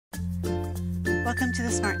Welcome to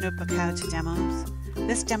the Smart Notebook How To demos.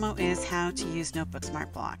 This demo is how to use Notebook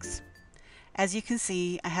Smart Blocks. As you can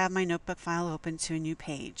see, I have my notebook file open to a new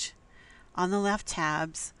page. On the left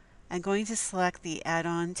tabs, I'm going to select the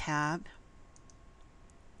Add-on tab,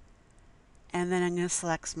 and then I'm going to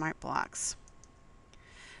select Smart Blocks.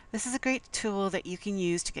 This is a great tool that you can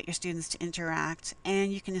use to get your students to interact,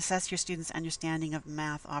 and you can assess your students' understanding of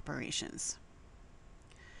math operations.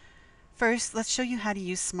 First, let's show you how to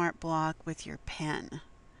use Smart Block with your pen.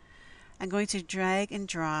 I'm going to drag and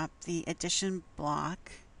drop the addition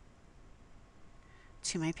block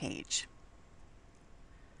to my page.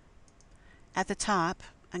 At the top,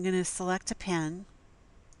 I'm going to select a pen,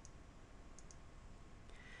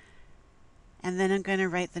 and then I'm going to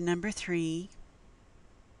write the number 3,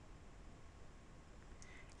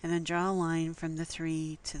 and then draw a line from the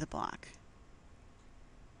 3 to the block.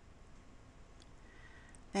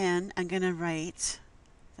 Then I'm going to write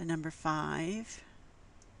the number 5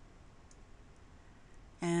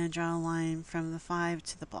 and draw a line from the 5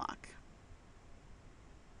 to the block.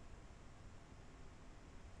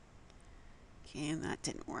 Okay, and that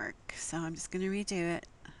didn't work, so I'm just going to redo it.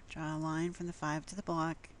 Draw a line from the 5 to the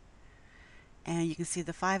block, and you can see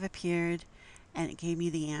the 5 appeared and it gave me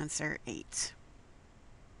the answer 8.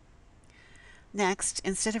 Next,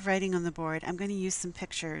 instead of writing on the board, I'm going to use some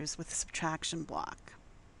pictures with the subtraction block.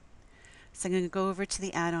 So I'm going to go over to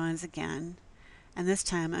the add-ons again, and this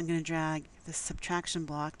time I'm going to drag the subtraction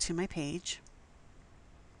block to my page.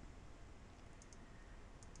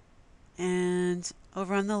 And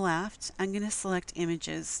over on the left, I'm going to select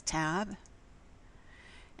Images tab.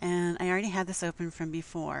 And I already had this open from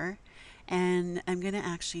before, and I'm going to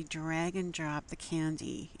actually drag and drop the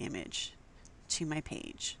candy image to my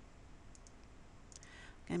page.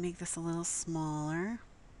 I'm going to make this a little smaller.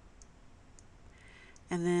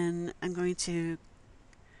 And then I'm going to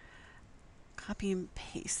copy and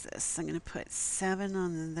paste this. I'm going to put 7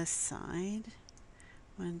 on this side.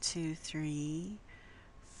 1, 2, 3,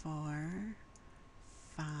 4,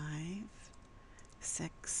 5,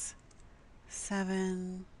 6,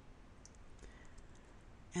 7,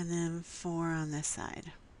 and then 4 on this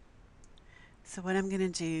side. So what I'm going to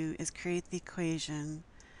do is create the equation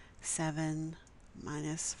 7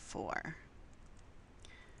 minus 4.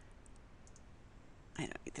 I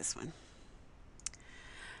don't need this one.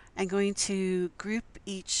 I'm going to group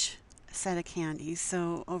each set of candies.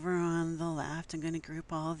 So over on the left, I'm going to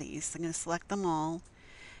group all of these. So I'm going to select them all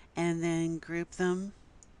and then group them.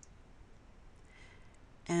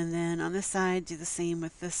 And then on this side, do the same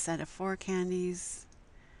with this set of 4 candies.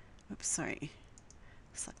 Oops, sorry.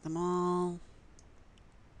 Select them all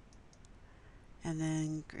and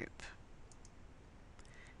then group.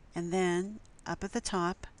 And then up at the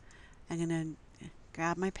top, I'm going to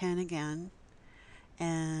grab my pen again,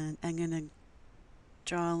 and I'm going to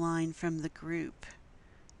draw a line from the group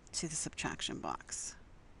to the subtraction box.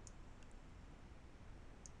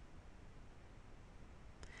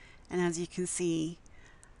 And as you can see,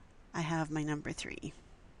 I have my number 3.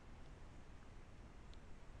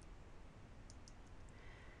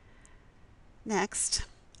 Next,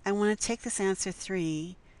 I want to take this answer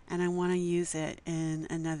 3 and I want to use it in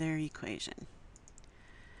another equation.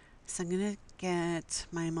 So I'm going to get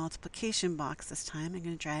my multiplication box this time. I'm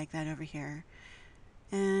going to drag that over here.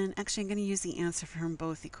 And actually I'm going to use the answer from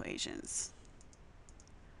both equations.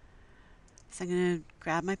 So I'm going to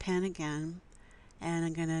grab my pen again, and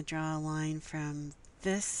I'm going to draw a line from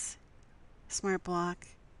this smart block,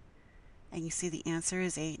 and you see the answer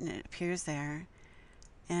is 8 and it appears there,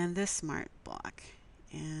 and this smart block,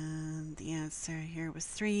 and the answer here was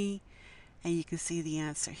 3, and you can see the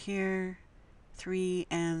answer here 3,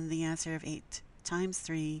 and the answer of 8 times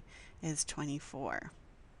 3 is 24.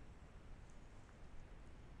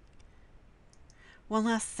 One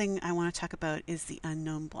last thing I want to talk about is the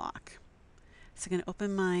unknown block. So I'm going to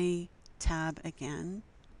open my tab again,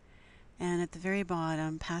 and at the very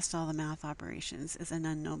bottom, past all the math operations, is an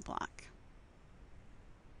unknown block.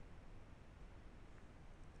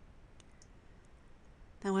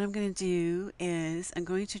 Now what I'm going to do is I'm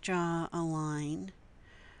going to draw a line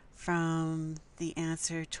from the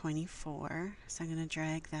answer 24. So I'm going to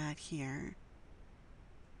drag that here.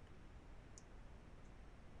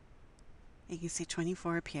 You can see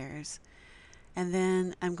 24 appears. And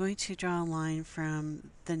then I'm going to draw a line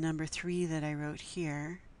from the number 3 that I wrote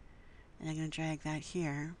here. And I'm going to drag that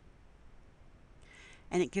here.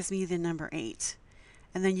 And it gives me the number 8.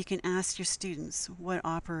 And then you can ask your students, what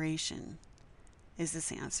operation is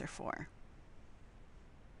this answer for?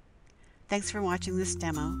 Thanks for watching this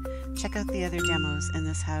demo. Check out the other demos in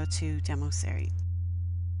this How To demo series.